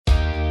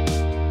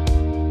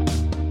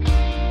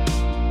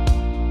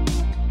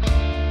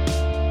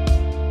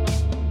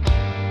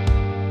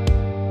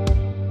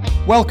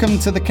Welcome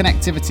to the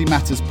Connectivity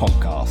Matters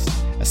podcast,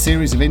 a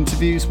series of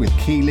interviews with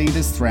key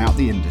leaders throughout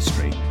the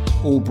industry,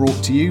 all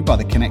brought to you by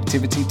the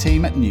connectivity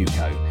team at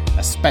Telco,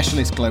 a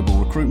specialist global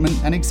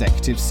recruitment and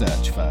executive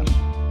search firm.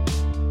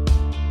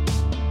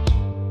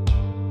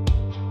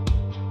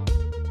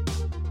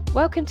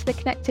 Welcome to the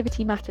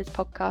Connectivity Matters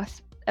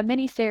podcast, a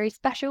mini-series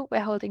special we're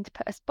holding to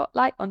put a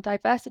spotlight on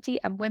diversity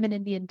and women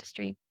in the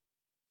industry.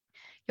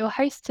 Your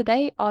hosts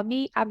today are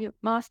me, Abby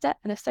Master,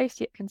 an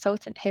associate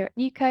consultant here at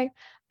Telco,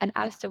 and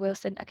Alistair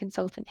Wilson, a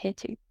consultant here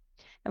too.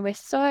 And we're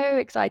so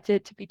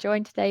excited to be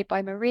joined today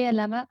by Maria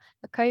Lema,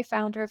 the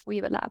co-founder of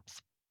Weaver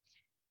Labs.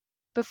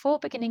 Before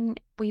beginning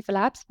Weaver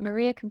Labs,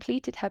 Maria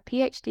completed her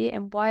PhD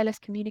in wireless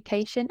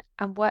communication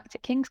and worked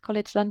at King's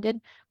College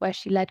London, where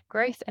she led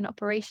growth and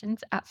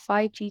operations at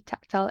 5G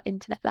Tactile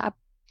Internet Lab.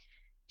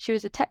 She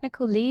was a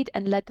technical lead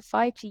and led the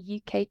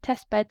 5G UK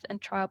test beds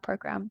and trial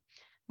program.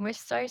 And we're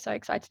so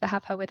excited to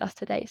have her with us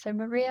today. So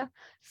Maria,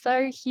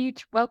 so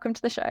huge welcome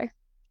to the show.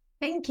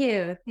 Thank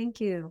you.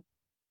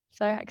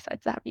 So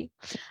excited to have you.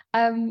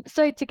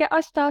 So to get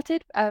us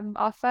started,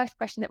 our first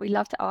question that we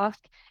love to ask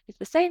is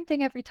the same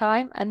thing every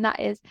time, and that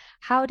is,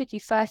 how did you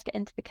first get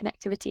into the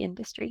connectivity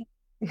industry?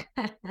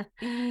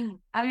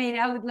 I mean,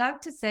 I would love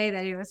to say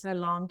that it was a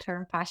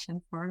long-term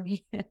passion for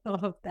me,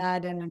 all of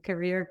that, and a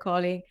career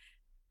calling,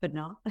 but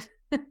no,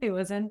 it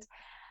wasn't.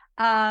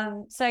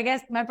 So I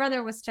guess my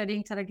brother was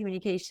studying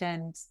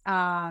telecommunications,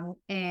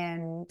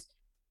 and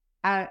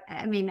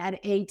I mean, at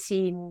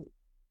 18,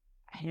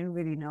 I didn't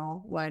really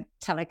know what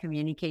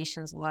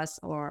telecommunications was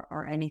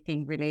or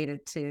anything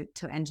related to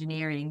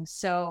engineering.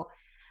 So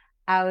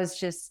I was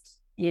just,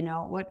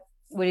 what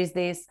is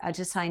this? I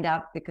just signed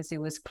up because it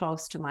was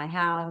close to my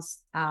house.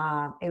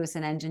 It was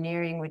in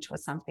engineering, which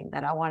was something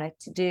that I wanted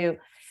to do.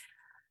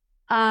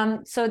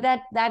 So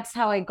that's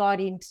how I got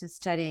into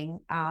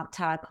studying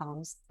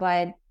telecoms.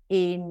 But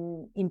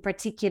in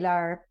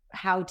particular,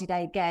 how did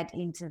I get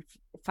into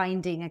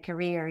finding a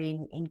career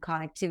in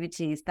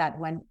connectivities? That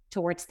went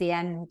towards the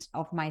end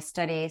of my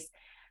studies.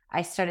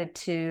 I started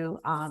to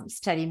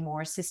study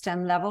more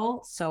system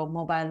level, so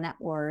mobile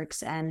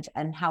networks and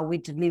how we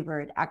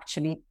delivered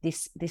actually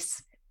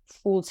this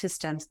full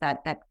systems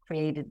that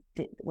created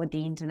what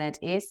the internet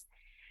is.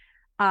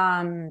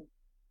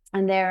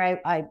 And there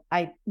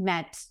I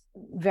met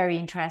very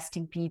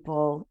interesting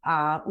people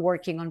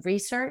working on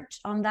research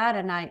on that.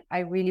 And I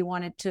really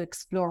wanted to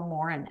explore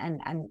more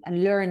and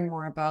learn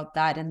more about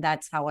that. And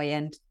that's how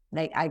I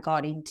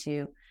got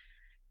into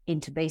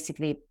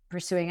basically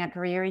pursuing a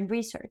career in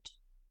research.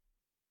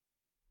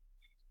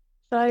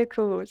 So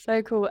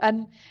cool.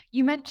 And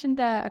you mentioned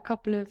there a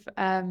couple of,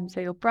 so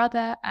your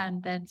brother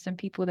and then some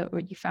people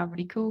that you found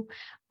really cool.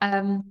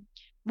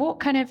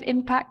 What kind of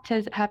impact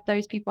have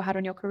those people had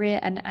on your career,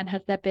 and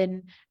has there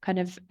been kind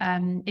of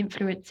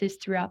influences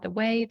throughout the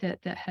way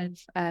that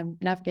has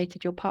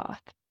navigated your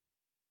path?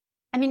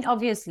 I mean,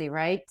 obviously,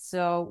 right?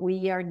 So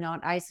we are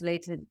not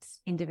isolated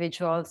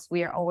individuals.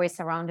 We are always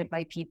surrounded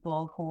by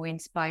people who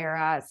inspire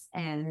us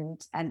and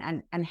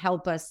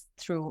help us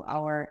through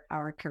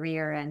our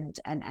career and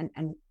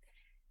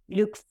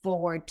look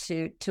forward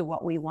to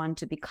what we want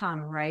to become,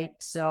 right?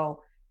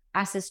 So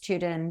as a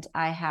student,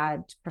 I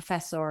had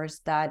professors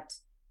that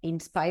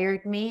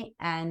inspired me,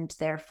 and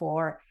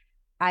therefore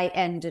I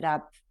ended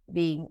up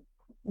being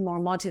more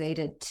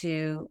motivated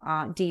to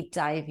deep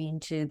dive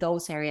into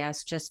those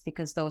areas just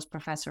because those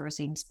professors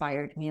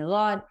inspired me a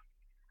lot.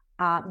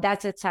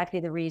 That's exactly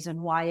the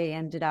reason why I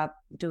ended up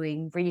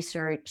doing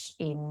research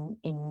in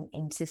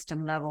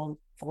system level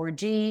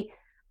 4G.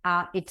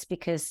 It's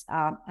because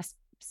a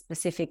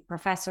specific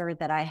professor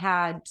that I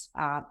had,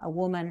 a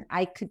woman,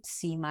 I could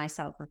see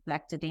myself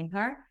reflected in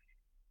her.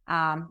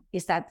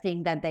 Is that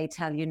thing that they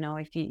tell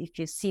if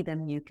you see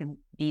them, you can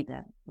be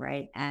them,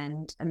 right?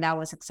 And that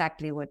was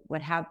exactly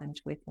what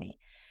happened with me.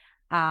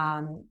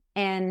 And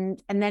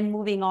then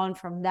moving on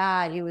from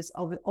that, it was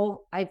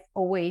I've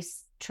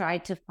always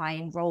tried to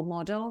find role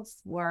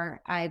models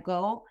where I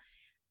go.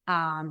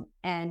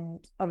 And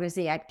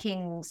obviously at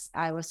King's,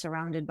 I was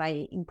surrounded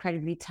by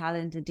incredibly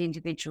talented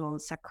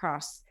individuals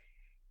across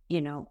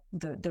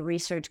the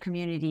research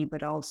community,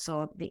 but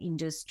also the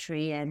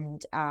industry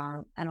and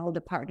all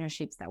the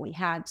partnerships that we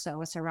had. So I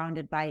was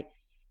surrounded by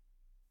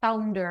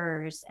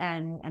founders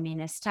and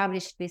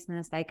established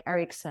business like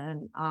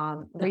Ericsson,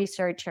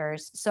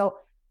 researchers. So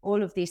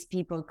all of these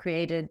people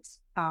created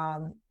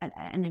an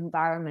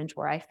environment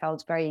where I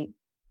felt very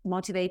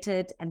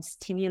motivated and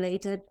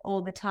stimulated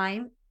all the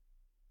time.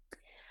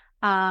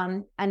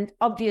 And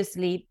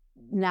obviously,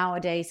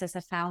 nowadays as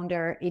a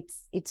founder,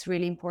 it's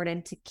really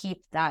important to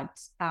keep that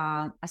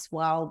as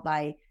well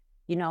by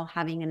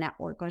having a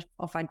network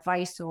of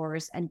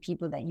advisors and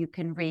people that you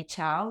can reach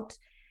out.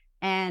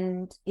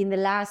 And in the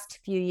last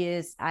few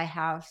years, I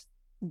have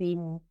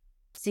been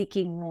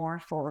seeking more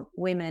for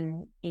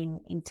women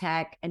in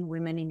tech and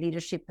women in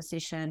leadership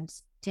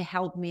positions to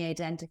help me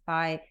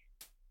identify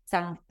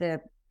some of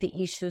the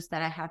issues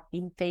that I have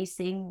been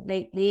facing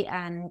lately.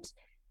 And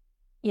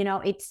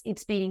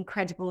it's been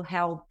incredible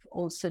help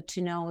also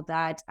to know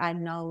that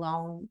I'm not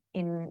alone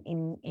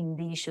in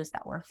the issues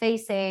that we're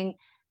facing,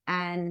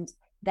 and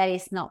that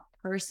is not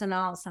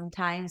personal.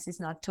 Sometimes it's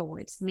not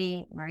towards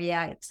me,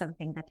 Maria. It's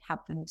something that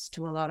happens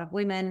to a lot of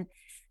women.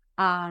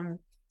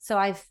 So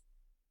I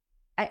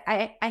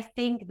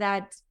think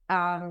that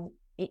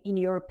in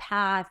your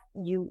path,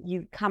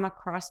 you come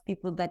across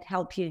people that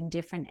help you in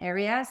different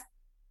areas,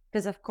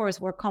 because of course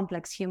we're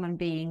complex human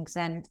beings,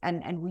 and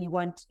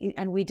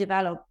we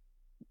develop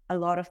a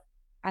lot of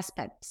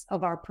aspects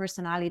of our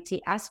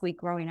personality as we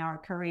grow in our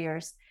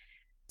careers.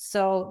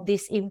 So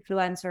these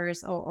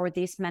influencers or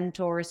these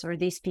mentors or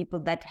these people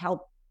that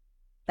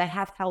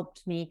have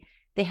helped me,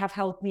 they have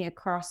helped me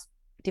across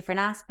different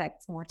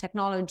aspects, more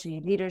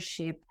technology,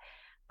 leadership,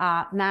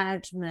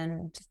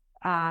 management,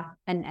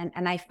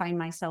 and I find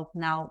myself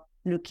now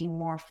looking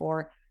more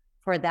for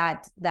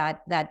that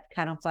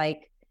kind of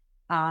like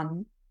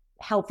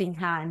helping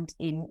hand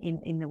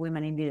in the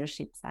women in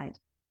leadership side.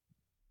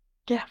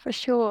 Yeah, for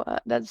sure.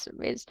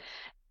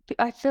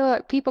 I feel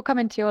like people come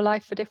into your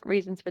life for different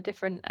reasons, for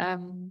different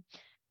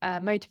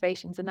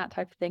motivations and that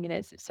type of thing, and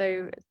it's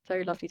so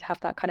lovely to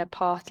have that kind of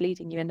path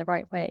leading you in the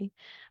right way.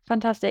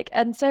 Fantastic.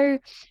 And so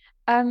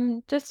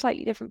just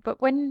slightly different, but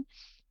when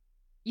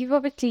you've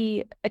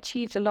obviously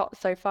achieved a lot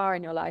so far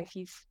in your life,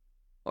 you've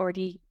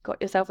already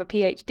got yourself a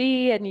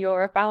PhD and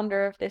you're a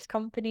founder of this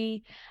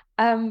company,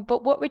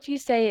 but what would you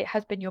say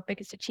has been your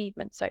biggest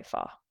achievement so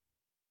far?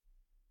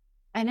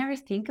 I never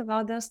think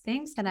about those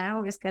things, and I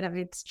always get a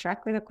bit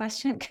struck with the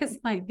question, because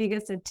my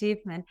biggest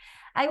achievement,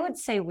 I would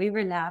say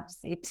Weaver Labs,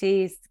 it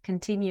is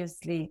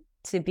continuously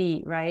to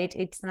be, right?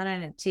 It's not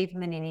an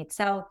achievement in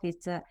itself.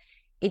 It's a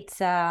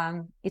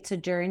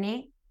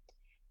journey.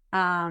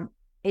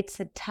 It's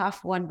a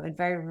tough one, but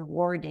very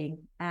rewarding.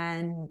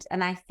 And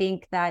I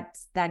think that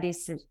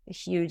is a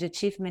huge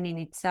achievement in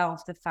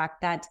itself. The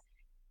fact that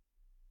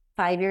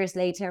 5 years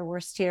later,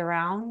 we're still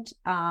around.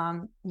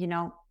 Not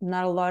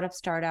a lot of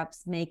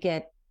startups make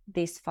it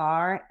this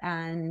far.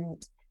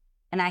 And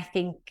I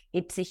think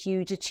it's a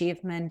huge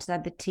achievement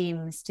that the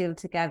team is still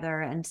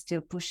together and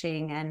still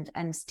pushing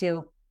and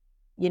still,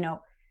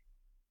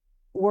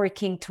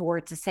 working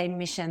towards the same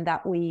mission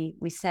that we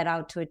set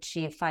out to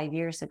achieve 5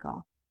 years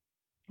ago.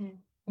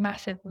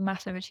 Massive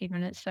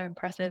achievement. It's so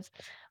impressive.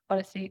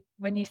 Honestly,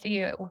 when you see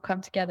it all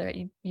come together,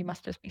 you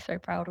must just be so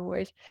proud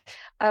always.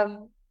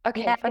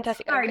 Okay, yeah,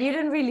 fantastic. It's hard. You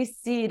didn't really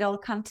see it all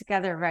come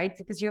together, right?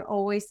 Because you're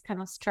always kind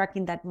of struck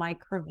in that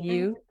micro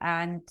view.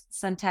 And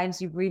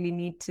sometimes you really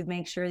need to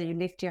make sure that you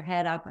lift your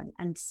head up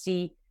and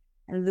see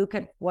and look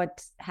at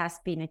what has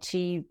been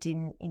achieved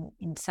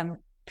in some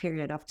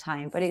period of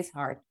time. But it's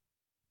hard.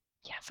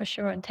 Yeah, for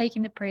sure. And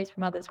taking the praise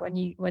from others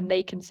when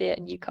they can see it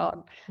and you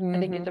can't, I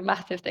think it's a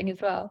massive thing as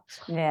well.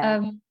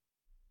 Yeah.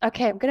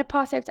 Okay, I'm going to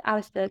pass over to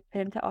Alistair for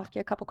him to ask you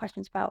a couple of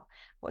questions about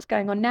what's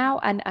going on now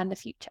and the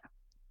future.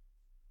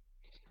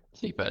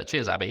 Super.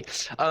 Cheers, Abby.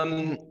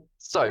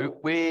 So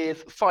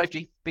with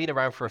 5G been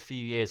around for a few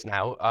years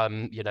now,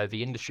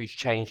 the industry's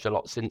changed a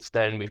lot since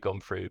then. We've gone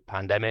through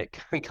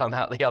pandemic and come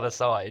out the other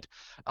side.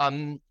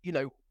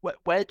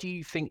 Where do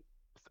you think,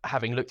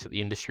 having looked at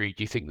the industry,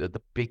 do you think that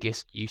the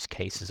biggest use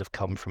cases have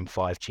come from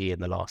 5G in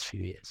the last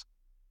few years?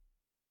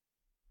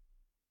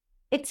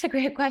 It's a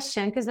great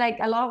question, because like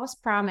a lot was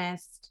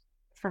promised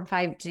from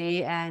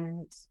 5G,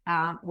 and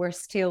we're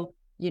still,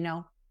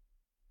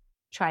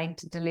 trying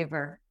to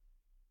deliver.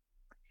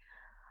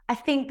 I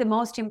think the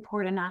most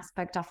important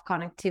aspect of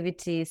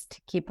connectivity is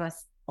to keep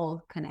us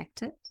all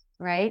connected,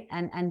 right?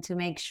 And to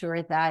make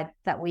sure that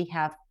we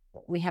have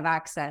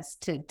access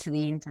to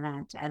the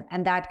internet,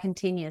 and that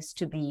continues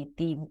to be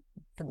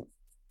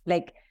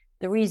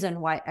the reason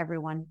why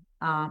everyone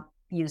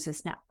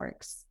uses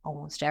networks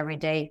almost every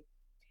day.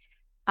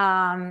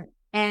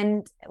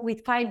 And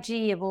with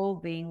 5G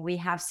evolving, we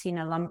have seen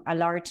a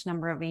large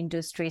number of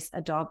industries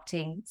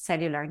adopting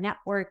cellular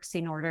networks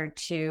in order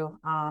to,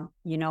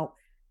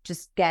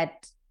 just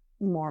get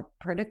more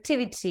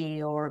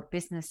productivity or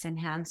business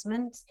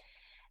enhancements.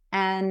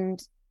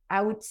 And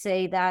I would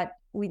say that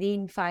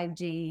within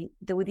 5G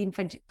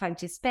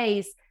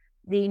space,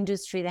 the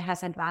industry that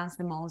has advanced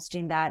the most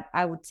in that,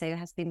 I would say,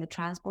 has been the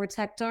transport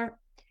sector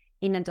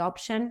in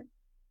adoption.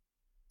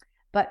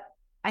 But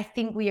I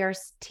think we are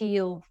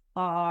still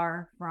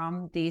far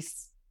from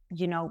these,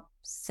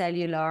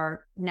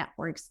 cellular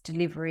networks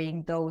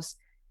delivering those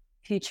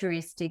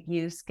futuristic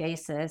use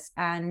cases.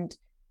 And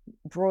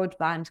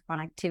broadband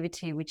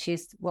connectivity, which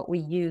is what we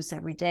use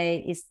every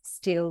day, is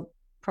still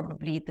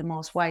probably the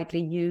most widely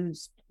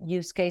used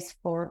use case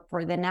for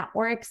the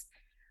networks.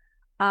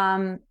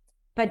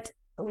 But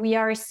we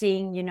are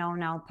seeing,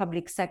 now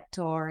public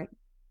sector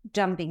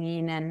jumping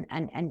in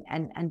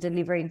and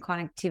delivering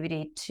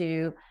connectivity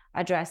to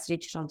address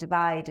digital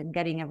divide and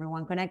getting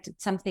everyone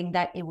connected, something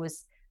that it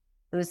was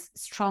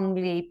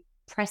strongly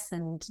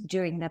present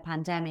during the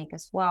pandemic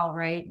as well,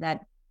 right?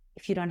 That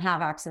if you don't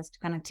have access to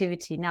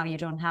connectivity, now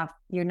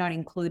you're not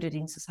included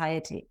in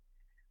society.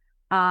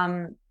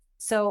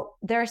 So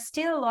there are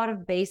still a lot of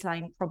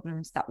baseline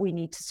problems that we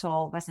need to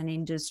solve as an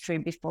industry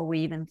before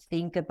we even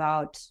think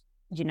about,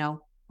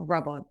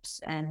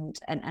 robots and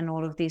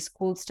all of this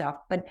cool stuff.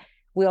 But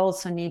we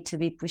also need to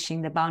be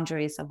pushing the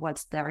boundaries of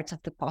what's the art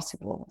of the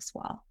possible as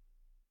well.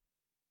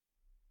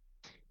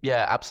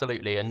 Yeah,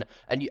 absolutely. And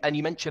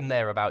you mentioned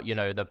there about,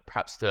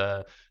 perhaps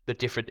the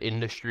different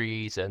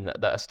industries and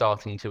that are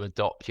starting to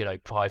adopt,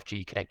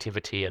 5G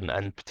connectivity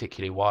and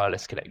particularly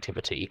wireless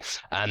connectivity.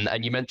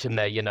 And you mentioned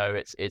there,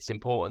 it's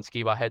important to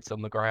keep our heads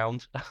on the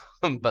ground.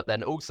 But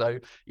then also,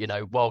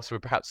 whilst we're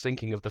perhaps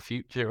thinking of the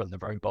future and the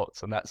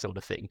robots and that sort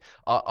of thing,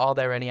 are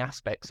there any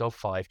aspects of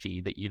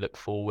 5G that you look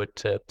forward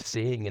to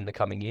seeing in the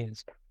coming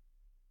years?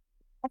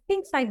 I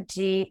think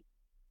 5G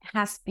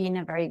has been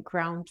a very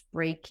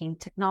groundbreaking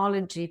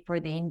technology for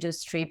the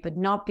industry, but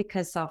not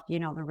because of, the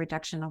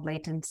reduction of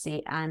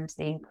latency and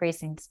the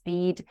increase in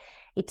speed.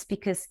 It's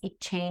because it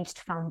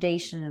changed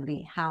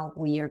foundationally how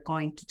we are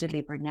going to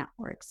deliver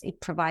networks. It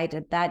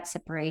provided that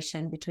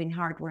separation between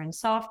hardware and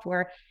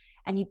software,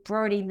 and it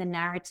brought in the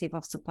narrative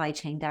of supply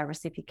chain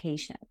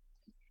diversification.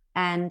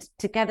 And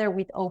together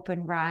with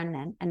Open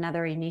RAN and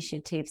other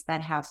initiatives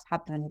that have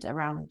happened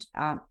around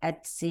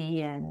Etsy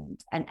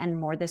and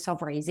more the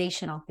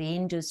softwareization of the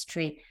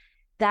industry,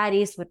 that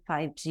is what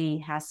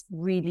 5G has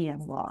really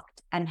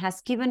unlocked and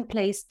has given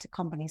place to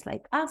companies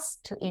like us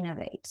to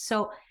innovate.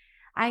 So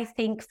I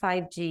think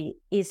 5G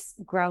is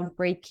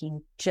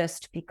groundbreaking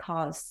just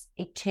because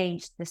it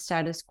changed the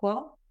status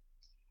quo.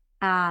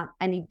 And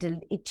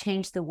it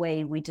changed the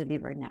way we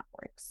deliver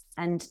networks,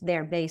 and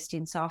they're based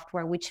in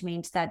software, which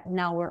means that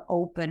now we're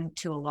open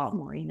to a lot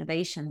more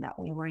innovation than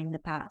we were in the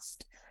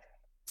past.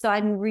 So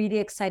I'm really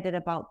excited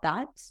about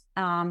that,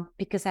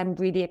 because I'm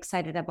really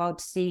excited about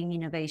seeing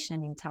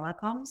innovation in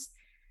telecoms,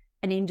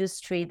 an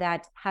industry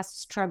that has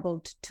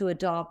struggled to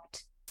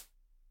adopt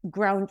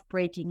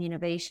groundbreaking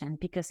innovation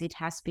because it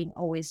has been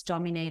always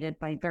dominated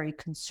by very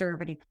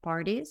conservative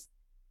parties,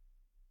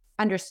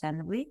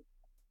 understandably.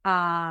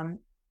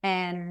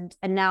 And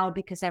now,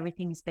 because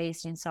everything is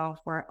based in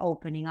software,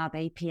 opening up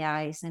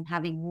APIs and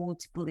having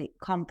multiple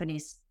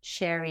companies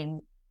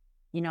sharing,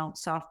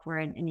 software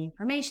and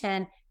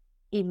information,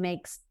 it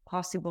makes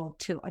possible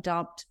to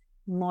adopt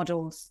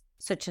models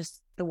such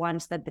as the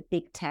ones that the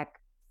big tech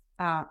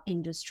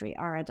industry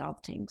are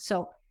adopting.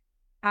 So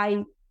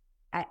I'm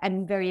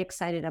very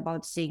excited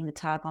about seeing the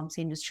telecoms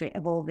industry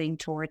evolving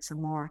towards a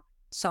more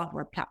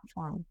software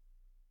platform.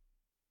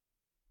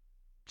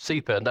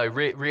 Super. No,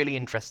 really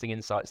interesting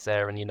insights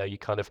there. And, you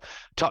kind of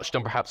touched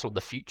on perhaps what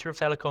the future of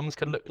telecoms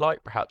can look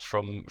like, perhaps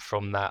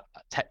from that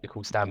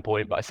technical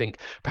standpoint. But I think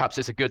perhaps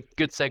it's a good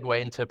segue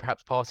into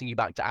perhaps passing you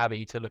back to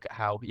Abby to look at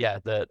how,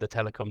 the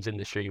telecoms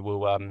industry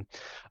will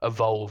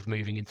evolve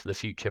moving into the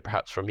future,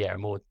 perhaps from, a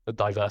more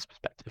diverse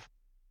perspective.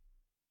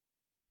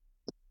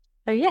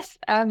 So yes,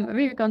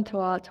 moving on to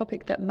our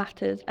topic that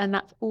matters, and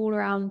that's all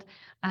around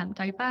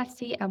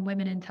diversity and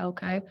women in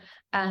telco,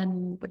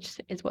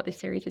 which is what this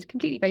series is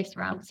completely based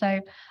around.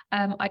 So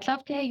I'd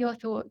love to hear your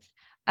thoughts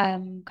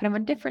kind of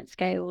on different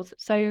scales.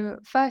 So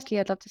firstly,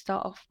 I'd love to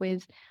start off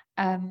with,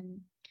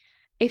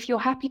 if you're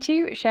happy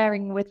to,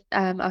 sharing with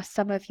us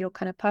some of your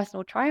kind of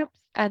personal triumphs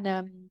and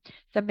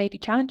some maybe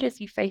challenges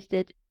you faced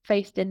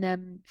in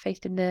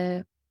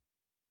the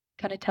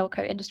kind of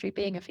telco industry,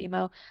 being a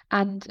female,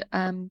 and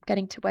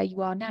getting to where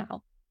you are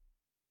now.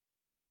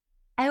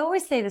 I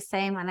always say the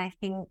same, and I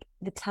think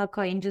the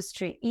telco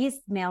industry is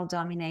male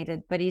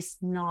dominated, but it's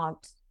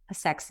not a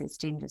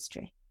sexist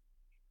industry.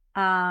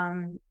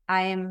 I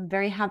am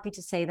very happy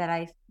to say that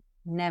I've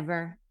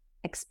never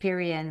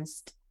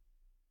experienced,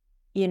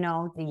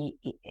 the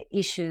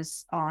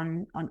issues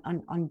on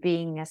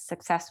being a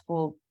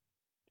successful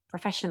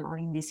professional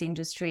in this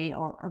industry,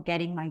 or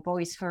getting my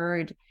voice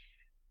heard,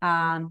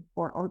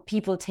 or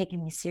people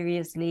taking me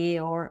seriously,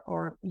 or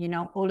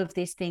all of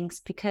these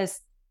things,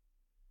 because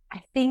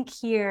I think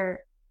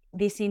here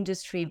this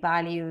industry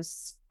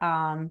values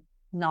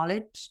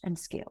knowledge and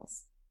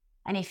skills.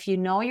 And if you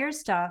know your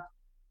stuff,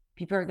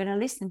 people are going to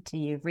listen to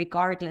you,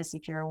 regardless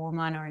if you're a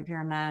woman or if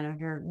you're a man, or if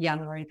you're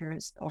young or if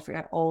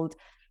you're old.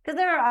 Because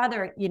there are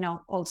other,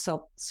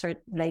 also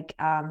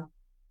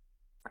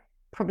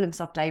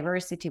problems of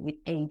diversity with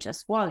age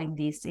as well in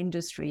this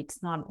industry.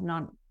 It's not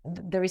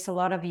there is a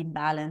lot of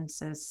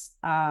imbalances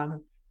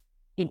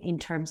in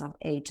terms of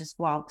age as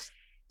well.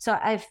 So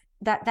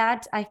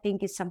that I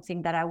think is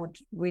something that I would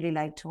really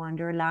like to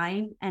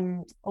underline,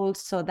 and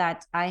also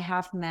that I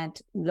have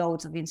met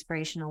loads of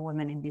inspirational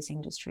women in this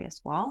industry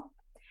as well,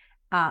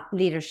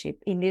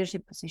 leadership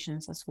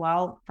positions as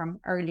well from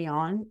early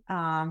on,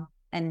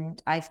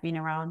 and I've been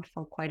around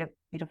for quite a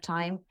bit of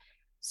time,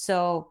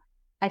 so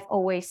I've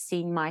always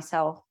seen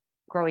myself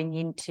growing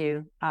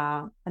into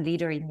a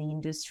leader in the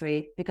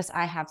industry, because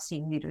I have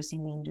seen leaders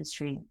in the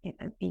industry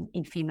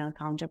in female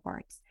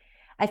counterparts.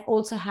 I've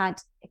also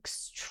had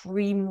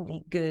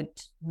extremely good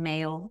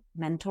male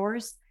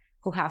mentors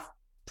who have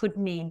put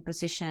me in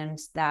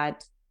positions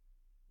that,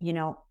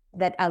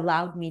 that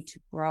allowed me to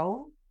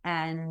grow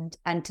and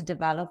to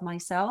develop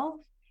myself.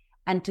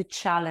 and to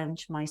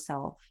challenge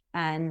myself.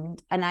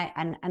 And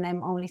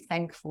I'm only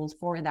thankful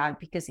for that,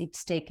 because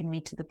it's taken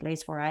me to the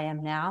place where I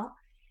am now.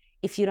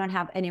 If you don't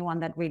have anyone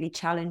that really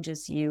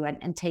challenges you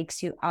and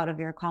takes you out of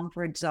your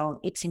comfort zone,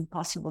 it's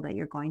impossible that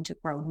you're going to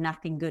grow.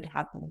 Nothing good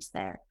happens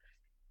there.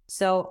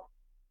 So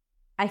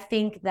I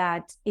think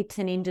that it's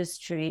an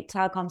industry,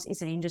 telecoms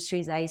is an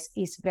industry that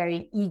is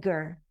very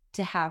eager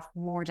to have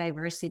more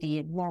diversity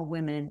and more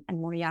women and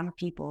more young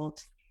people.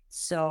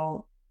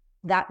 So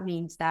that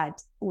means that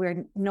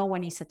no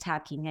one is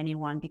attacking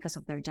anyone because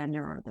of their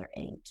gender or their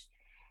age.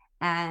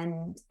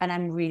 And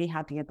I'm really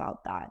happy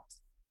about that.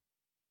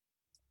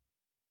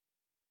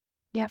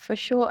 Yeah, for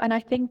sure. And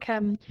I think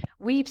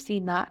we've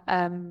seen that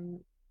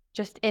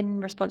just in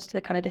response to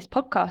the kind of this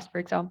podcast, for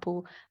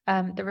example,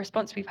 the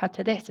response we've had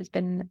to this has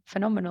been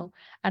phenomenal.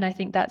 And I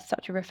think that's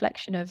such a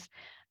reflection of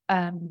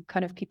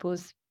kind of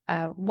people's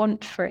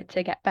want for it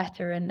to get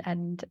better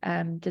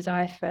and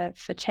desire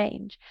for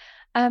change.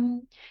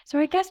 So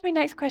I guess my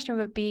next question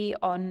would be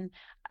on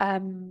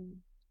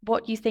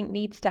what you think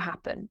needs to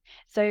happen.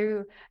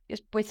 So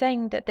we're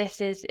saying that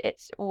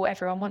or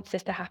everyone wants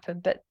this to happen,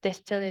 but this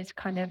still is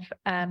kind of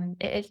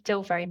it is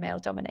still very male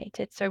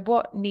dominated. So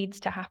what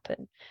needs to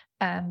happen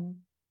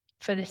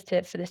for this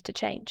to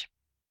change?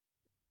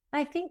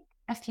 I think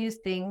a few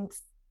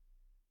things.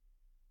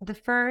 The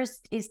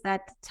first is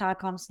that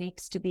telecoms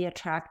needs to be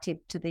attractive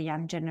to the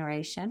young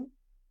generation.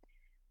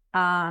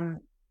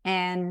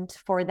 And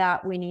for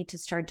that, we need to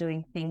start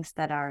doing things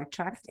that are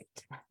attractive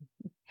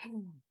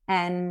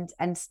and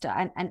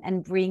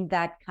bring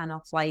that kind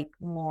of like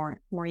more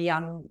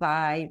young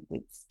vibe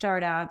with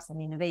startups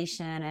and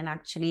innovation, and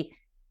actually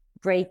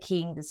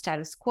breaking the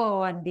status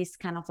quo and this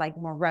kind of like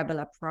more rebel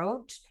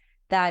approach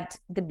that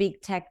the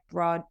big tech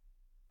brought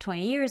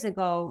 20 years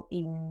ago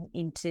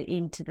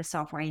into the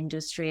software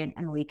industry,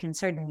 and we can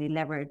certainly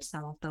leverage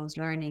some of those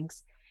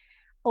learnings.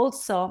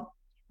 Also,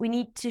 we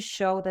need to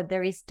show that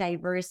there is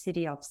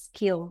diversity of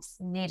skills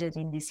needed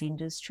in this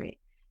industry.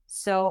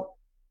 So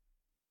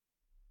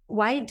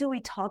why do we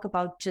talk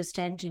about just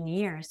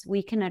engineers?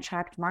 We can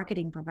attract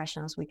marketing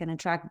professionals, we can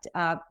attract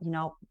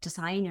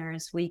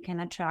designers, we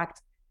can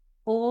attract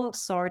all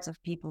sorts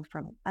of people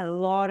from a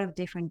lot of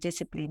different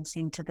disciplines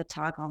into the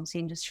telecoms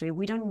industry.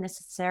 We don't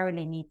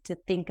necessarily need to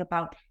think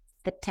about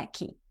the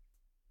techie.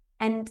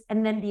 And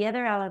then the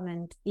other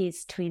element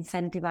is to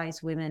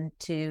incentivize women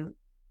to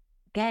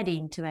get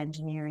into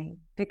engineering,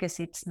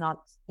 because it's not,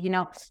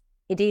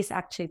 it is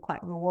actually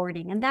quite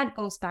rewarding. And that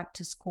goes back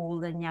to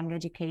school and young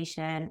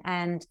education.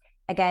 And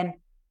again,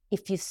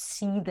 if you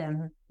see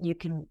them, you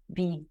can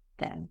be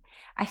them.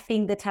 I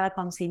think the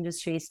telecoms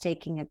industry is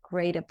taking a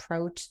great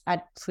approach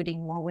at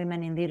putting more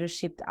women in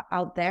leadership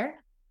out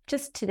there.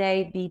 Just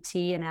today,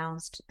 BT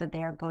announced that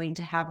they are going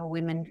to have a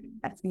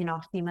female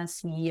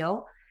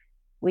CEO,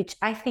 which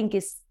I think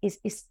is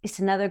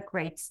another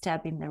great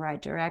step in the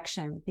right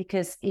direction,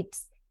 because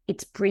it's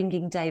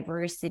bringing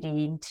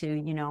diversity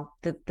into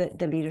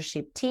the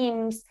leadership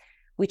teams,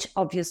 which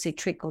obviously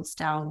trickles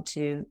down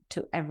to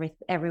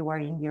everywhere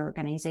in the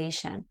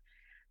organization.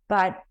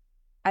 But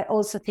I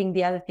also think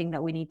the other thing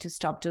that we need to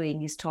stop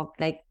doing is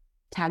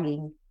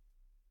tagging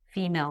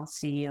female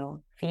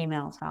CEO,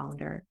 female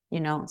founder.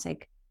 It's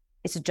like,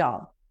 it's a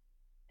job,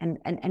 and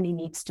it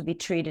needs to be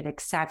treated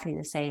exactly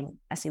the same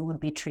as it would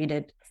be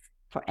treated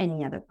for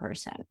any other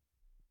person.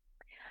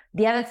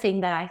 The other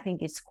thing that I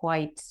think is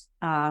quite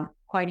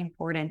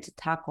important to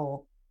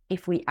tackle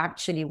if we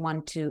actually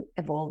want to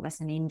evolve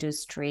as an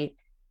industry,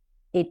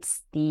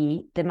 it's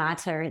the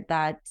matter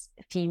that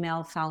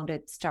female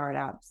founded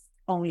startups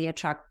only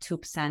attract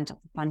 2% of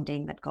the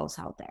funding that goes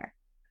out there.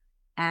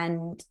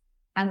 And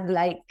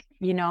like,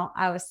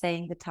 I was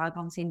saying, the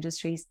telecoms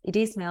industry, it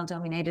is male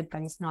dominated,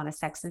 but it's not a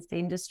sexist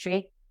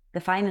industry. The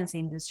finance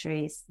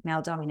industry is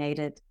male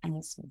dominated and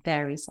it's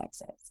very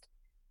sexist.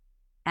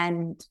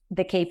 And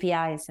the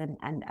KPIs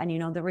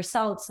and the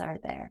results are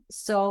there.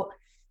 So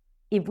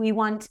if we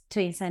want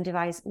to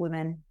incentivize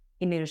women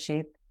in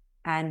leadership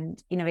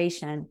and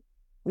innovation,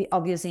 we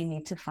obviously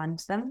need to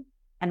fund them,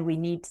 and we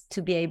need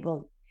to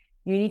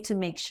you need to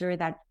make sure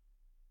that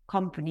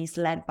companies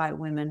led by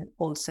women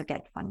also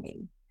get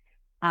funding.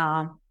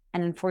 And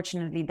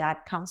unfortunately,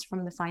 that comes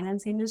from the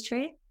finance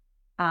industry.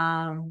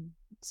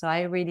 So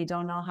I really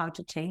don't know how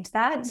to change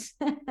that.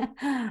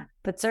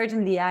 But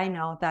certainly I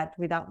know that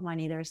without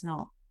money, there's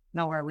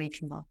nowhere we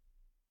can go.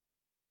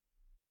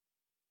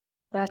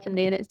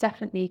 Certainly, and it's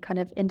definitely kind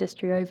of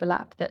industry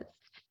overlap that's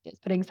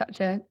putting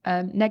such a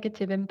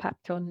negative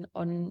impact on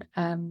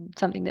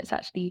something that's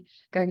actually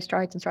going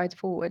strides and strides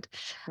forward.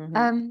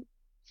 Mm-hmm.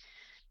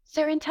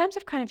 So in terms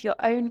of kind of your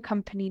own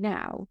company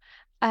now,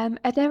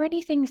 are there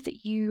any things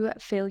that you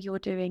feel you're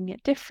doing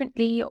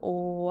differently,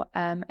 or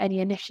any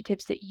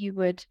initiatives that you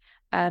would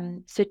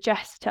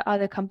suggest to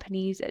other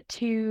companies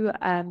to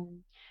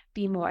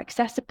be more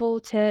accessible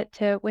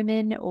to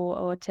women,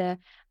 or to,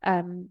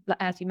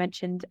 as you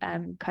mentioned,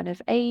 kind of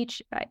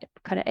age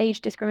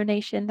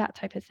discrimination, that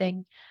type of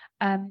thing?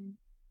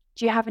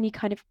 Do you have any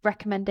kind of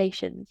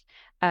recommendations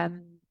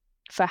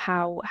for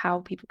how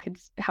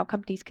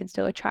companies can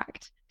still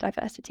attract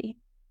diversity?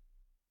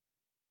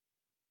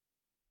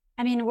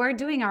 I mean, we're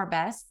doing our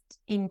best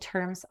in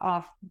terms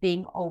of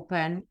being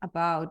open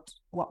about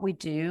what we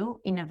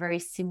do in a very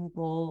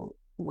simple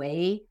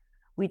way.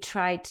 We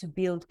try to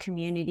build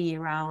community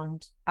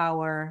around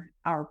our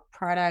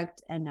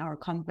product and our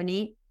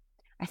company.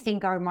 I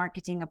think our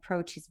marketing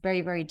approach is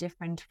very, very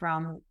different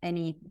from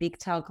any big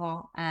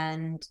telco,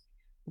 and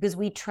because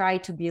we try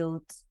to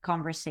build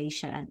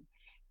conversation,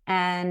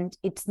 and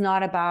it's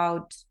not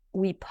about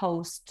we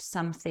post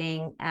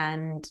something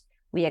and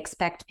we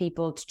expect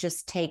people to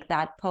just take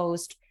that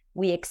post.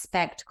 We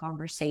expect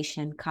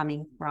conversation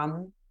coming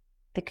from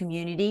the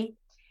community,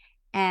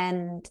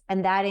 and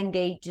that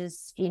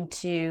engages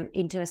into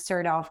a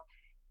sort of,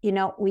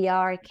 we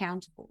are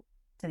accountable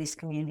to this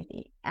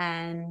community,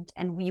 and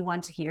we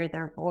want to hear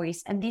their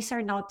voice. And these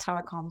are not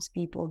telecoms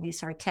people;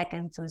 these are tech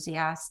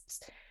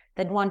enthusiasts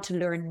that want to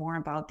learn more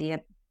about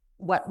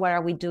what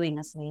are we doing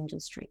as an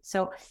industry.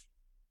 So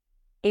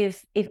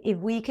if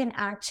we can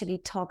actually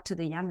talk to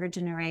the younger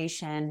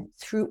generation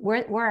through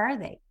where are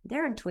they?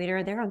 They're on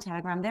Twitter, they're on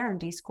Telegram, they're on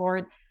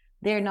Discord,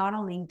 they're not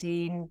on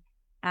LinkedIn.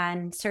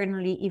 And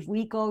certainly if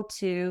we go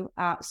to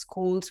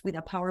schools with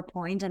a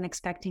PowerPoint and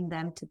expecting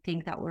them to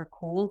think that we're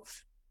cool,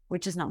 we're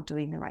just not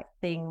doing the right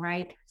thing,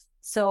 right?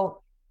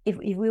 So if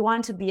we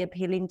want to be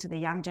appealing to the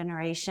young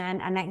generation,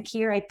 and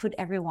here I put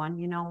everyone,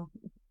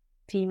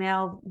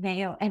 female,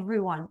 male,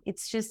 everyone,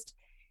 it's just,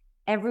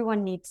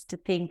 everyone needs to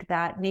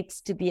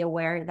be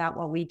aware that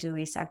what we do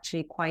is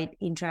actually quite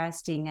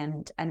interesting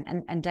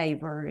and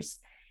diverse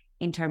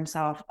in terms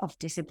of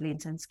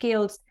disciplines and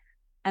skills,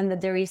 and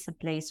that there is a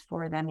place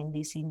for them in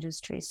this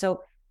industry.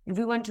 So if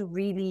we want to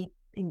really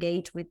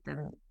engage with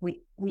them,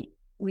 we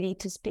need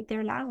to speak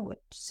their language.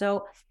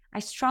 So I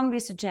strongly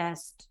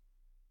suggest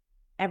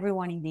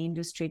everyone in the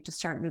industry to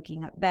start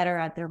looking better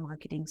at their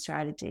marketing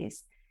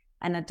strategies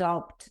and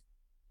adopt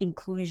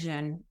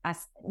inclusion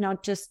as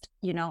not just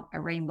a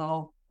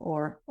rainbow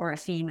or a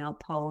female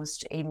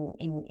post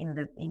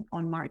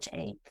on March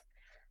 8th,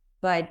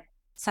 but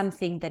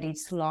something that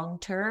is long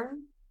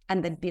term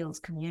and that builds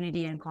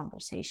community and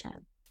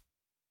conversation.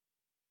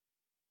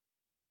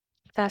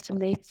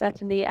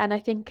 Certainly, and I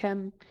think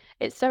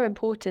it's so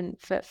important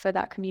for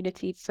that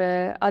community,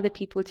 for other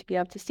people to be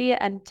able to see it,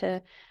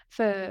 and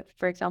for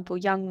example,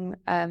 young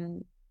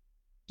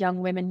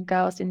women,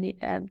 girls in the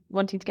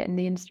wanting to get in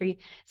the industry,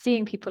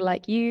 seeing people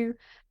like you,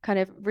 kind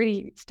of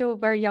really still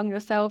very young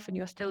yourself, and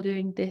you're still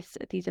doing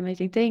these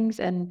amazing things,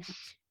 and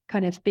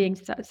kind of being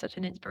such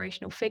an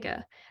inspirational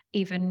figure,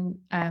 even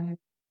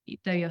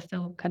though you're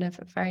still kind of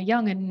very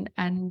young,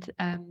 and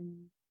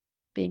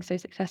being so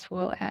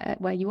successful at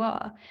where you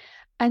are.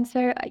 And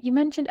so you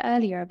mentioned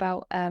earlier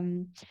about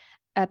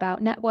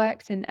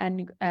networks and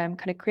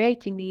kind of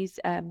creating these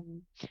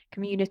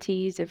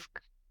communities of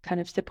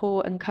kind of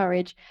support and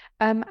courage.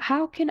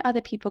 How can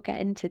other people get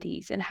into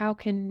these, and how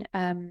can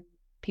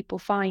people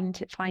find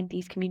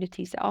these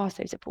communities that are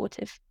so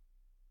supportive?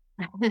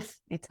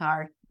 It's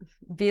hard.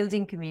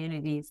 Building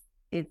communities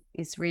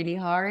is really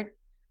hard.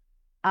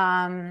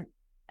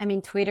 I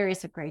mean, Twitter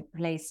is a great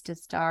place to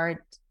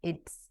start.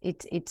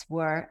 It's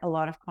where a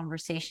lot of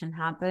conversation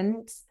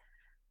happens,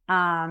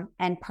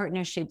 and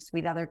partnerships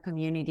with other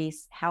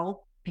communities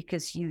help,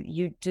 because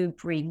you do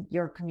bring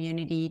your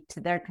community to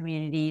their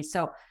community.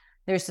 So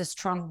there's a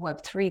strong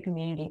Web3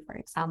 community, for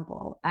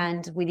example,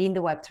 and within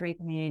the Web3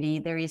 community,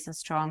 there is a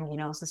strong,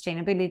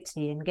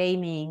 sustainability and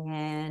gaming,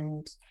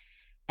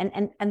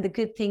 and the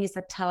good thing is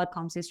that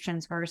telecoms is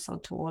transversal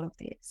to all of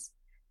this.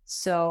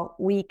 So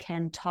we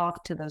can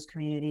talk to those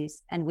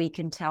communities and we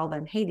can tell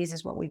them, hey, this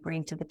is what we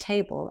bring to the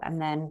table,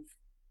 and then,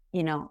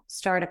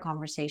 start a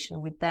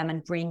conversation with them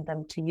and bring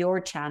them to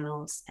your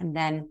channels, and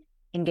then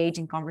engage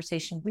in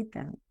conversation with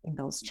them in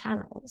those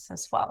channels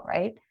as well,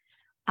 right?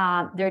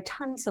 There are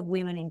tons of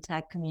women in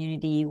tech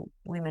community,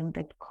 women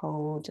that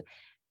code,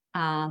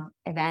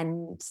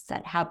 events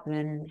that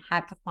happen,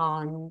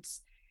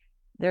 hackathons.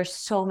 There's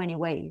so many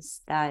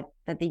ways that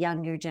the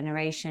younger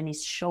generation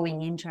is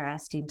showing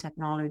interest in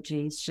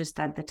technology. It's just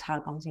that the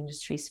telecoms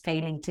industry is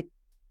failing to,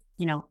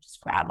 just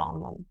grab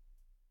on them.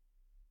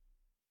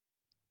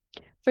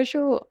 For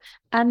sure.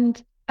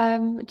 And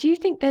do you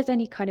think there's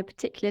any kind of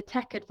particular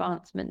tech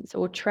advancements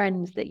or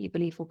trends that you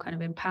believe will kind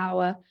of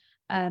empower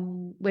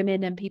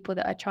women and people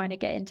that are trying to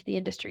get into the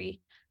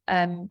industry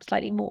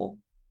slightly more?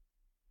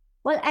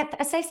 Well,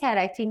 as I said,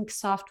 I think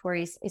software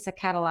is a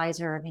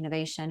catalyzer of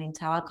innovation in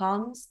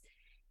telecoms,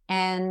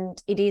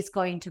 and it is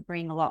going to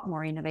bring a lot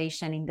more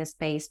innovation in this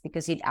space,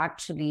 because it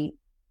actually,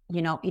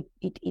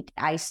 it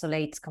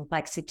isolates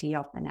complexity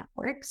of the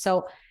network.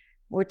 So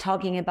we're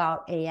talking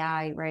about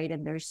AI, right?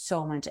 And there's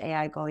so much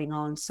AI going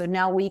on. So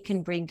now we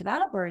can bring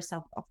developers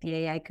of the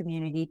AI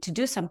community to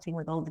do something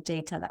with all the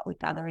data that we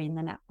gather in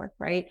the network,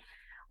 right?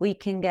 We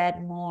can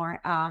get more,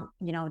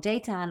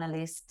 data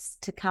analysts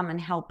to come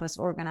and help us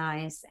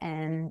organize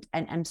and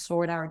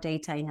sort our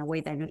data in a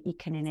way that it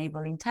can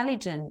enable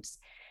intelligence.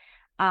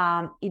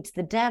 It's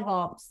the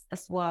DevOps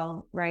as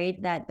well,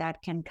 right?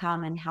 That can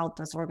come and help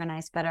us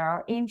organize better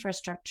our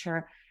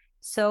infrastructure.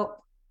 So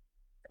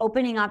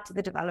opening up to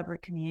the developer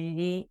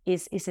community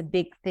is a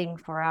big thing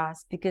for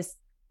us, because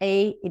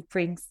it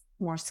brings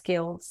more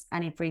skills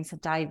and it brings a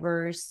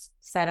diverse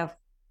set of,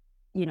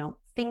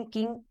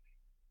 thinking.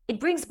 It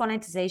brings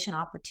monetization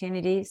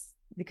opportunities,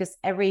 because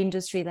every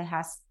industry that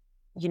has,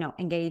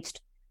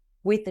 engaged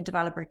with the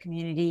developer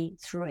community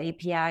through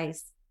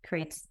APIs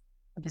creates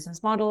a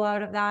business model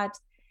out of that.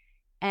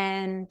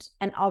 And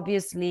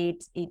obviously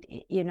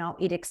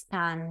it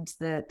expands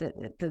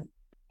the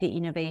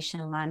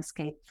innovation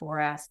landscape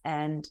for us.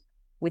 And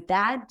with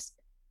that,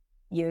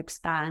 you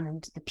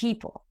expand the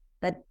people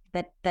that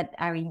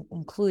are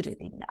included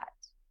in that.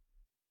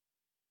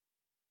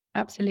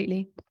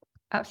 Absolutely.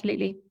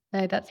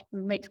 No, that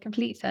makes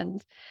complete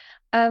sense.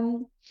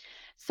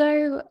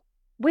 So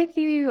with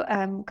you,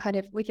 kind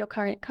of with your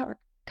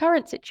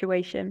current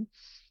situation,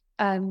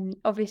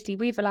 obviously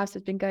Weaver Labs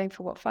has been going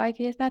for what, 5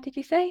 years now, did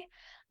you say?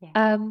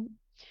 Yeah.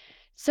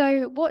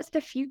 So what's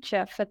the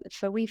future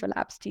for Weaver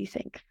Labs, do you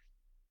think?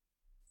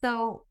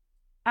 So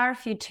our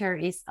future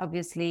is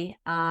obviously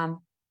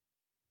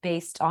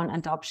based on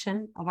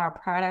adoption of our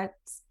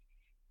products.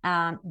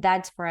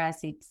 That's for us,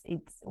 it's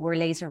we're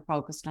laser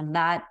focused on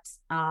that.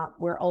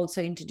 We're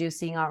also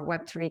introducing our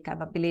Web3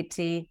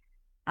 capability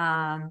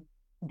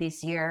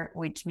this year,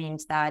 which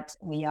means that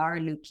we are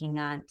looking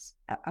at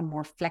a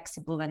more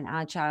flexible and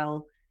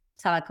agile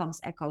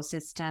telecoms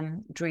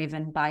ecosystem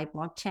driven by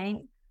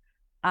blockchain.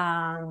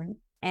 And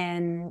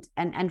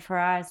for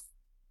us,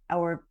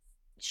 our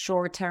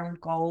short-term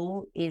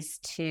goal is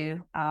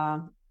to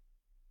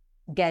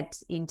get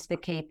into the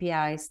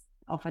KPIs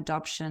of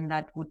adoption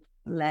that would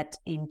lead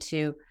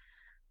into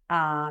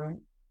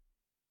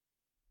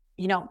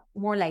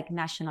more like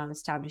national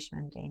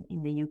establishment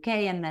in the UK,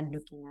 and then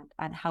looking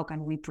at how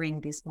can we bring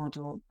this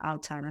model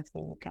outside of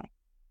the UK.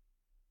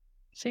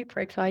 Super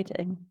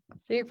exciting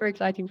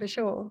for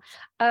sure.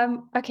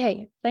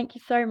 Okay, thank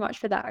you so much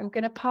for that. I'm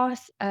going to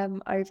pass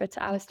over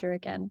to Alistair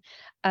again,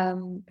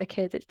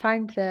 because it's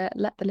time to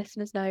let the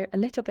listeners know a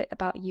little bit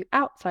about you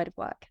outside of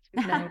work.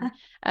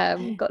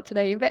 We've got to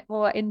know you a bit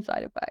more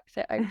inside of work.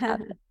 So over to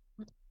Alistair.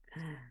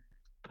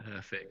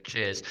 Perfect.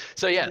 Cheers.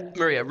 So yeah,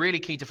 Maria, really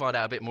keen to find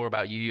out a bit more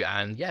about you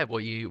and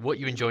what you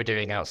enjoy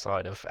doing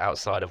outside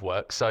of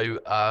work. So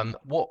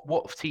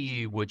what to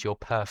you would your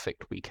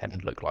perfect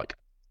weekend look like?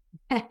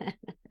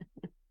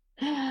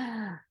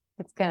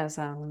 It's gonna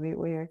sound a bit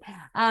weird.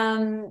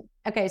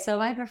 Okay, so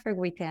my perfect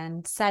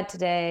weekend,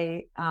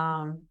 Saturday,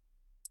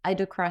 I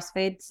do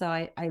CrossFit, so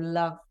I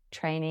love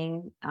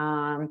training.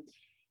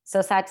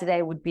 So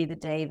Saturday would be the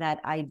day that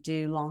I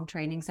do long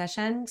training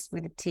sessions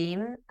with the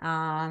team.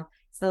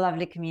 It's a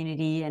lovely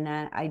community, and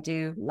I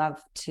do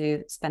love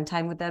to spend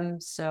time with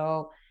them.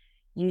 So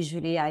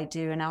usually I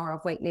do an hour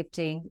of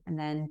weightlifting and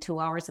then 2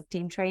 hours of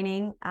team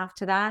training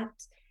after that.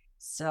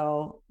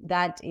 So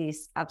that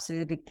is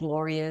absolutely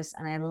glorious,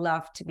 and I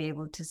love to be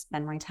able to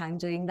spend my time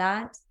doing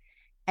that.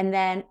 And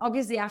then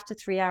obviously after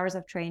 3 hours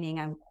of training,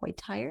 I'm quite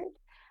tired.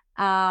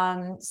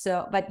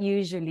 But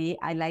usually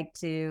I like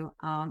to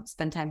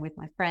spend time with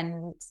my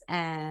friends,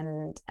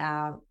 and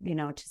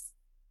just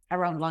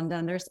around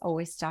London, there's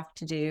always stuff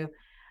to do.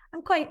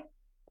 I'm quite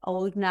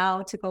old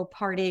now to go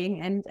partying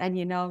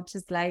and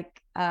just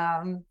like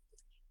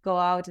go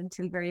out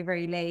until very,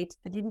 very late,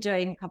 but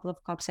enjoying a couple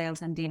of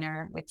cocktails and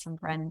dinner with some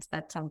friends.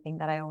 That's something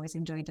that I always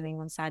enjoy doing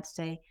on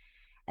Saturday.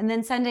 And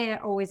then Sunday, I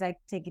always like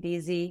to take it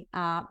easy,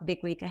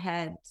 big week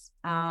ahead,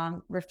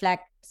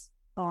 reflect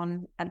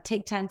on and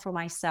take time for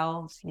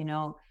myself,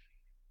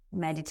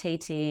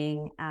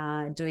 meditating,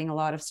 doing a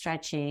lot of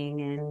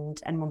stretching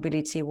and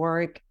mobility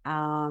work,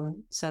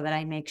 so that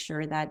I make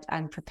sure that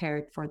I'm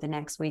prepared for the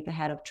next week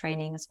ahead of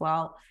training as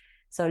well.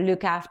 So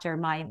look after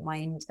my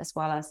mind as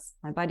well as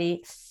my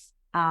body.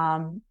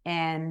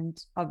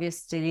 And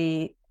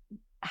obviously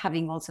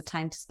having also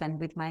time to spend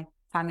with my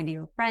family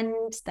or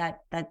friends,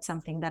 that's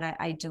something that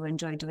I do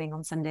enjoy doing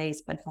on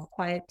Sundays, but more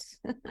quiet,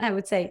 I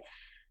would say.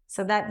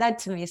 So that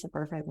to me is a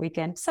perfect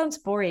weekend. Sounds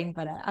boring,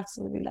 but I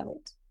absolutely love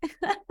it.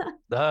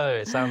 No,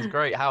 it sounds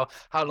great. How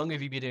long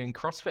have you been doing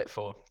CrossFit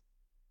for?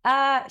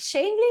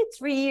 Shamefully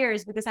 3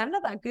 years, because I'm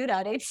not that good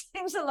at it. It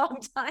seems a long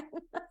time.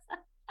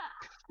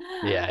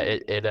 Yeah,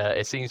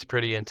 it seems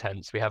pretty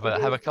intense. We have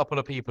a couple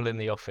of people in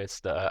the office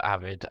that are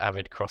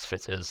avid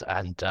CrossFitters,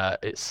 and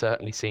it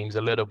certainly seems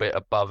a little bit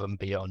above and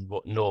beyond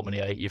what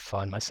normally you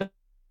find myself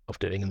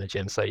doing in the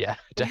gym. So yeah,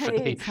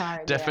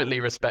 definitely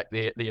respect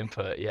the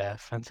input. Yeah,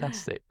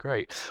 fantastic,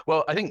 great.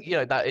 Well, I think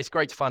that it's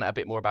great to find out a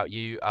bit more about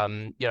you.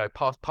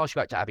 Pass you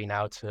back to Abby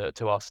now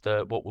to ask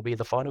what will be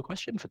the final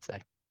question for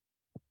today.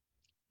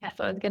 Yes,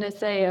 I was going to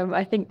say,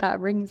 I think that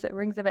rings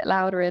a bit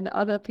louder in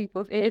other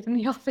people's ears in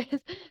the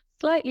office.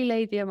 Slightly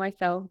lazier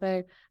myself,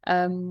 though.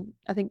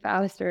 I think for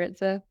Alistair,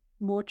 it's a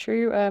more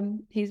true.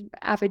 He's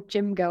avid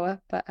gym goer,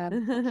 but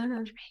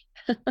so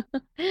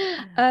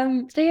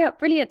yeah,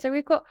 brilliant. So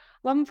we've got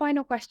one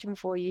final question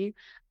for you,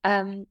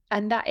 and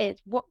that is,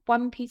 what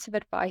one piece of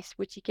advice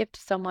would you give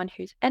to someone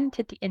who's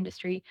entered the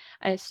industry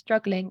and is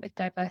struggling with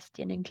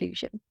diversity and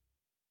inclusion?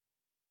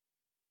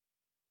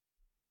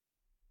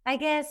 I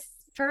guess,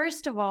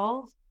 first of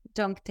all,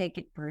 don't take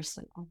it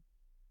personal.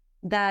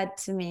 That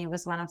to me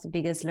was one of the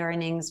biggest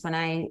learnings when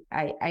I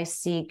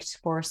seeked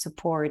for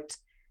support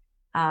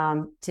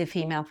to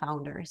female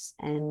founders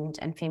and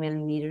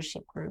female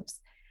leadership groups.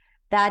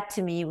 That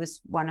to me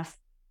was one of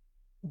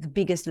the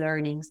biggest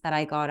learnings that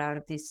I got out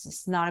of this.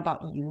 It's not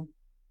about you,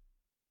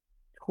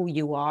 who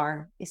you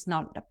are. It's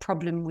not a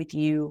problem with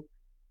you.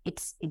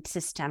 It's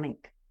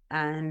systemic.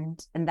 And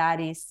that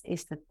is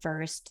the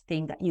first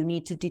thing, that you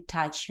need to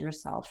detach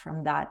yourself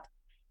from that.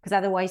 Because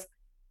otherwise,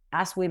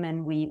 as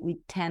women, we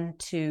tend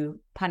to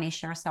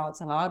punish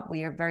ourselves a lot.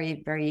 We are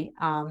very, very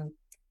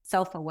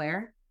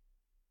self-aware,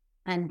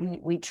 and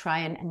we try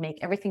and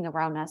make everything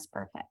around us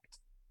perfect.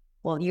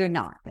 Well, you're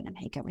not going to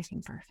make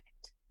everything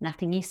perfect.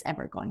 Nothing is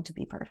ever going to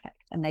be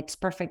perfect, and that's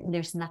perfect.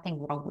 There's nothing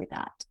wrong with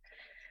that.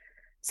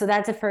 So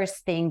that's the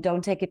first thing.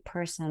 Don't take it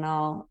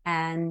personal,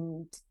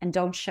 and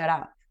don't shut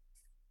up.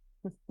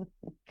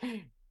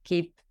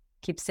 keep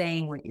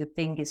saying what you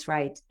think is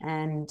right,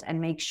 and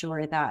make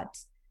sure that,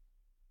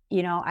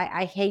 you know,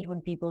 I hate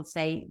when people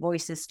say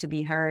voices to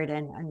be heard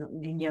and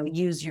you know,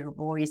 use your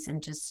voice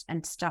and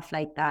stuff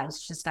like that.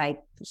 It's just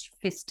like,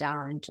 fist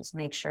down and just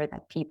make sure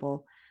that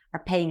people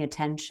are paying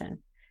attention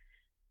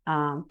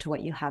to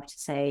what you have to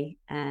say.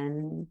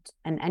 And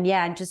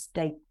yeah, just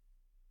like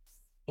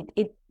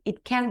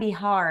it can be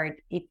hard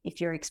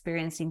if you're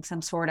experiencing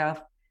some sort of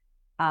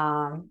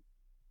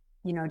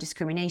you know,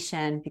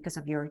 discrimination because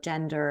of your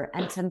gender,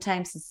 and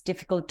sometimes it's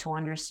difficult to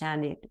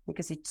understand it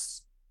because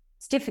it's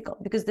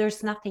difficult because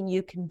there's nothing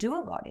you can do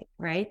about it,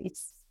 right?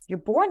 You're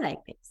born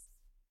like this.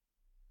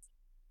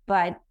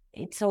 But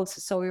it's also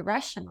so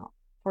irrational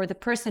for the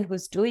person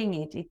who's doing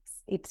it.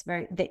 It's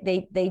very,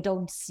 they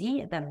don't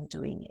see them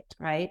doing it,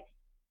 right?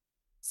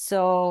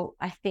 So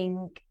I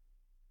think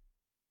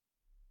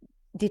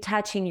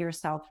detaching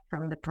yourself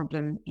from the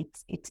problem,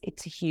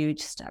 it's a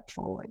huge step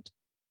forward.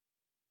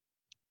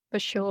 For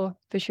sure.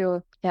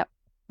 Yep.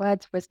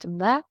 Words of wisdom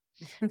there.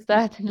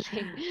 Certainly.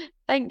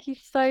 Thank you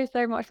so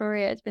much,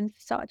 Maria. It's been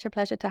such a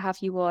pleasure to have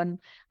you on.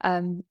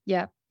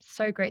 Yeah,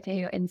 so great to hear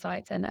your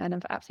insights, and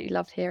I've absolutely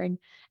loved hearing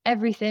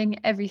everything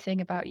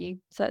about you.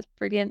 So it's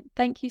brilliant.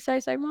 Thank you so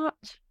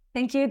much.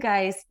 Thank you,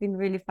 guys. It's been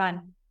really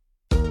fun.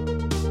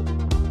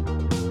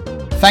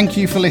 Thank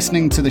you for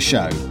listening to the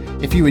show.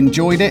 If you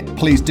enjoyed it,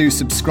 please do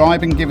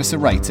subscribe and give us a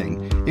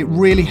rating. It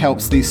really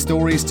helps these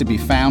stories to be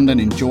found and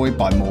enjoyed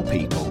by more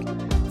people.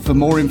 For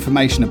more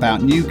information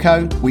about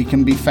Neuco, we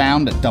can be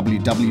found at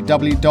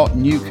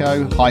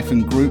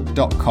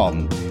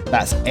www.neuco-group.com.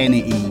 That's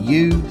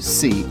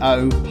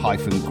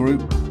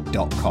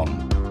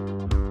neuco-group.com.